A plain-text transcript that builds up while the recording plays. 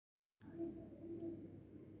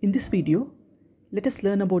In this video, let us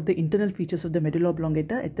learn about the internal features of the medulla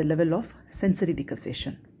oblongata at the level of sensory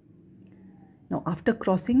decussation. Now, after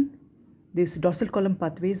crossing, these dorsal column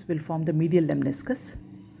pathways will form the medial lemniscus.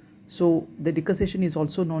 So, the decussation is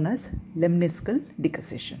also known as lemniscal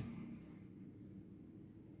decussation.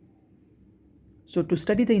 So, to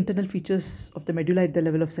study the internal features of the medulla at the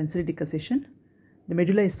level of sensory decussation, the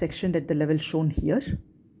medulla is sectioned at the level shown here.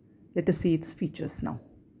 Let us see its features now.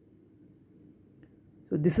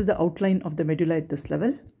 So this is the outline of the medulla at this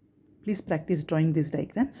level. Please practice drawing these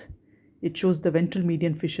diagrams. It shows the ventral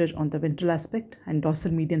median fissure on the ventral aspect and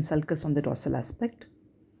dorsal median sulcus on the dorsal aspect.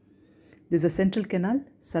 There is a central canal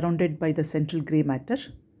surrounded by the central grey matter.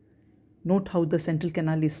 Note how the central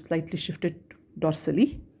canal is slightly shifted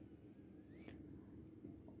dorsally.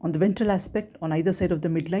 On the ventral aspect, on either side of the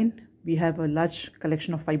midline, we have a large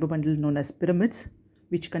collection of fiber bundle known as pyramids,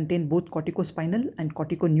 which contain both corticospinal and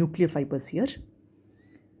corticonuclear fibers here.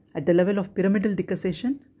 At the level of pyramidal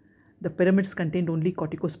decussation, the pyramids contained only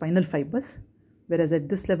corticospinal fibers, whereas at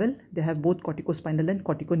this level, they have both corticospinal and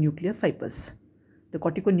corticonuclear fibers. The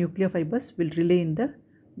corticonuclear fibers will relay in the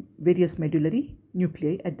various medullary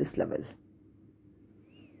nuclei at this level.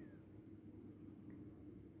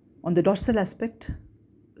 On the dorsal aspect,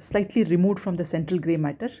 slightly removed from the central grey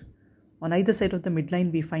matter, on either side of the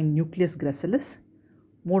midline we find nucleus gracilis.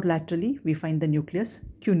 More laterally, we find the nucleus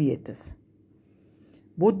cuneatus.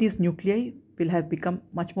 Both these nuclei will have become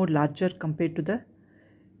much more larger compared to the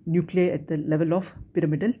nuclei at the level of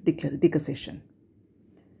pyramidal decussation.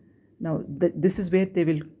 Now, this is where they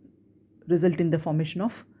will result in the formation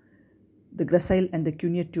of the gracile and the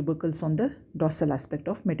cuneate tubercles on the dorsal aspect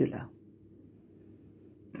of medulla.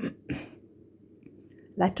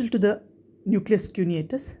 Lateral to the nucleus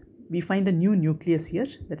cuneatus, we find a new nucleus here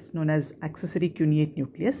that's known as accessory cuneate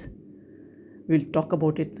nucleus. We'll talk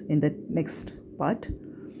about it in the next part.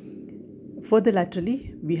 Further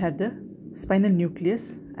laterally, we have the spinal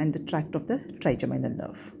nucleus and the tract of the trigeminal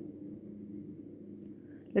nerve.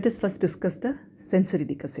 Let us first discuss the sensory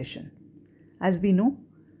decussation. As we know,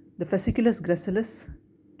 the fasciculus gracilis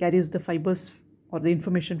carries the fibers or the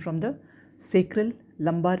information from the sacral,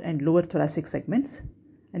 lumbar and lower thoracic segments,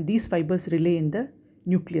 and these fibers relay in the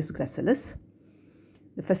nucleus gracilis.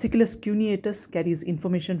 The fasciculus cuneatus carries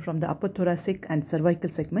information from the upper thoracic and cervical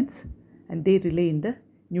segments, and they relay in the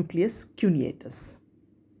nucleus cuneatus.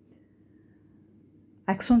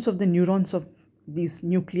 Axons of the neurons of these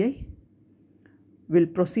nuclei will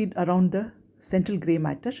proceed around the central grey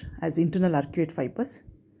matter as internal arcuate fibers.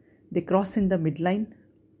 They cross in the midline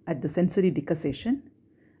at the sensory decussation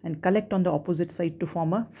and collect on the opposite side to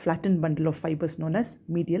form a flattened bundle of fibers known as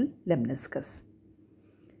medial lemniscus.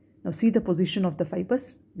 Now see the position of the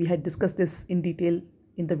fibers. We had discussed this in detail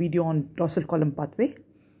in the video on dorsal column pathway.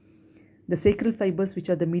 The sacral fibers, which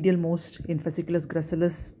are the medial most in fasciculus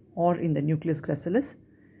gracilis or in the nucleus gracilis,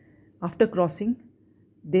 after crossing,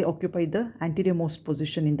 they occupy the anterior most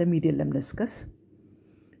position in the medial lemniscus.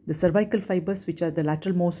 The cervical fibers, which are the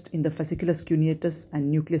lateral most in the fasciculus cuneatus and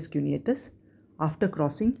nucleus cuneatus, after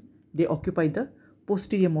crossing, they occupy the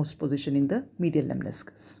posterior most position in the medial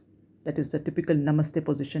lemniscus. That is the typical namaste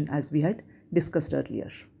position as we had discussed earlier.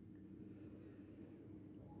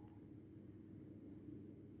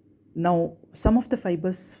 Now, some of the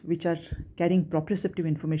fibers which are carrying proprioceptive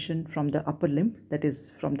information from the upper limb, that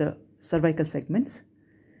is from the cervical segments,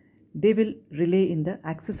 they will relay in the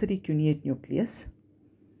accessory cuneate nucleus.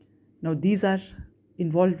 Now, these are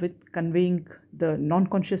involved with conveying the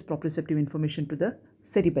non-conscious proprioceptive information to the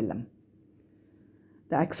cerebellum.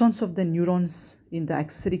 The axons of the neurons in the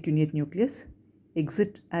accessory cuneate nucleus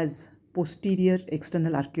exit as posterior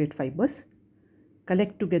external arcuate fibers,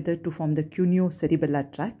 collect together to form the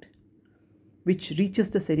cuneo-cerebellar tract, which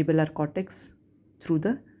reaches the cerebellar cortex through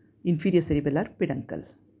the inferior cerebellar peduncle.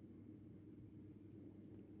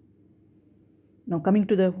 Now coming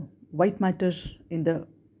to the white matter in the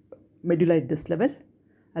medulla at this level,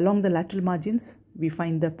 along the lateral margins, we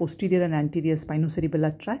find the posterior and anterior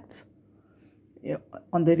spinocerebellar tracts.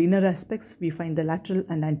 On the inner aspects, we find the lateral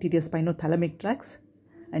and anterior spinothalamic tracts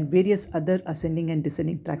and various other ascending and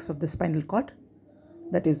descending tracts of the spinal cord,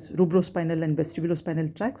 that is rubrospinal and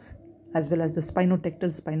vestibulospinal tracts, as well as the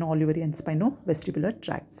spinotectal, spino-olivary and spino-vestibular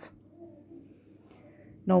tracts.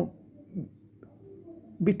 Now,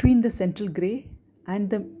 between the central grey and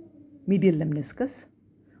the medial lemniscus,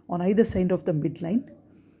 on either side of the midline,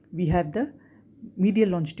 we have the medial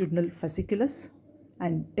longitudinal fasciculus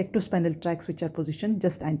and tectospinal tracts which are positioned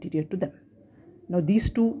just anterior to them. Now, these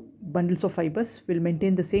two bundles of fibers will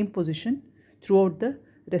maintain the same position throughout the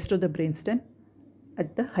rest of the brainstem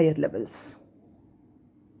at the higher levels.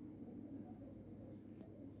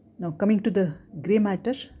 Now coming to the grey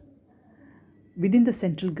matter, within the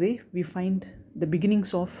central grey we find the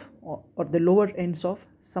beginnings of or the lower ends of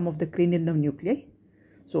some of the cranial nerve nuclei.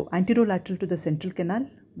 So anterolateral to the central canal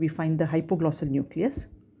we find the hypoglossal nucleus.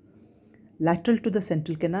 Lateral to the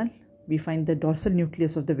central canal we find the dorsal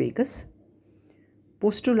nucleus of the vagus.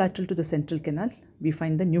 Posterolateral to the central canal we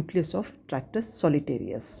find the nucleus of tractus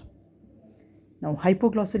solitarius. Now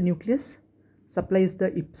hypoglossal nucleus supplies the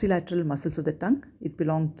ipsilateral muscles of the tongue. It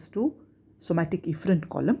belongs to somatic efferent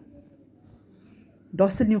column.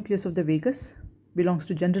 Dorsal nucleus of the vagus belongs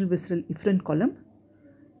to general visceral efferent column.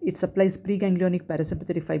 It supplies preganglionic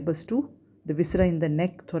parasympathetic fibers to the viscera in the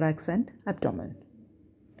neck, thorax and abdomen.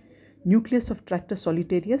 Nucleus of tractus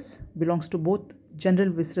solitarius belongs to both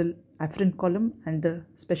general visceral afferent column and the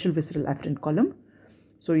special visceral afferent column.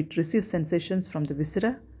 So it receives sensations from the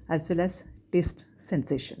viscera as well as taste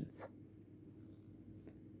sensations.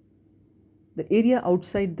 The area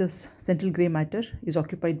outside this central grey matter is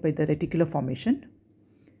occupied by the reticular formation.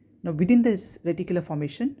 Now within this reticular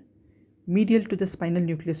formation, medial to the spinal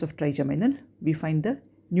nucleus of trigeminal, we find the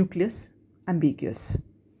nucleus ambiguus.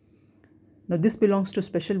 Now this belongs to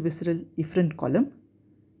special visceral efferent column.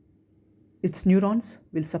 Its neurons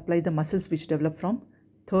will supply the muscles which develop from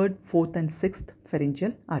 3rd, 4th and 6th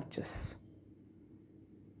pharyngeal arches.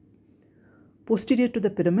 Posterior to the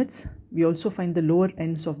pyramids, we also find the lower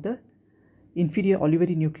ends of the inferior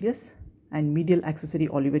olivary nucleus and medial accessory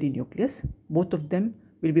olivary nucleus. Both of them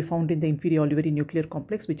will be found in the inferior olivary nuclear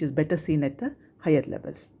complex, which is better seen at the higher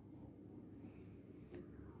level.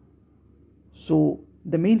 So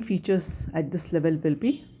the main features at this level will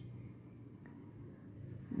be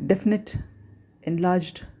definite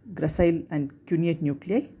enlarged gracile and cuneate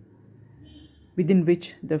nuclei, within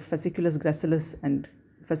which the fasciculus gracilis and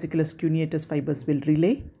fasciculus cuneatus fibers will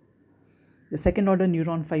relay. The second order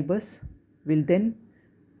neuron fibers will then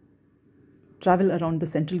travel around the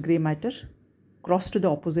central grey matter, cross to the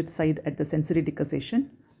opposite side at the sensory decussation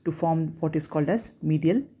to form what is called as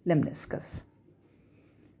medial lemniscus.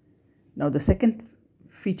 Now the second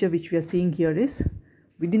feature which we are seeing here is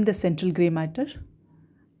within the central grey matter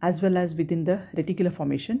as well as within the reticular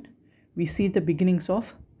formation, we see the beginnings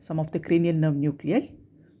of some of the cranial nerve nuclei.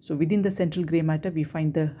 So within the central grey matter we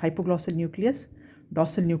find the hypoglossal nucleus,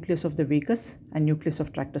 dorsal nucleus of the vagus and nucleus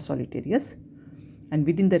of tractus solitarius, and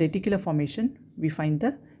within the reticular formation we find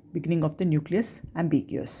the beginning of the nucleus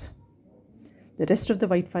ambiguus. The rest of the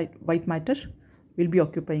white matter will be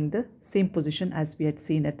occupying the same position as we had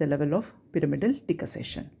seen at the level of pyramidal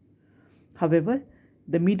decussation. However,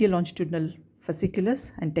 the medial longitudinal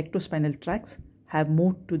fasciculus and tectospinal tracts have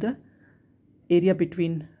moved to the area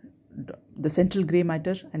between the central grey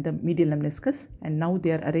matter and the medial lemniscus, and now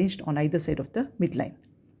they are arranged on either side of the midline.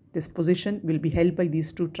 This position will be held by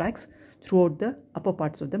these two tracts throughout the upper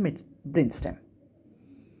parts of the brainstem.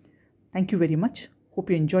 Thank you very much. Hope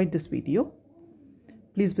you enjoyed this video.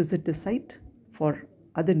 Please visit the site for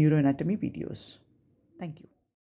other neuroanatomy videos. Thank you.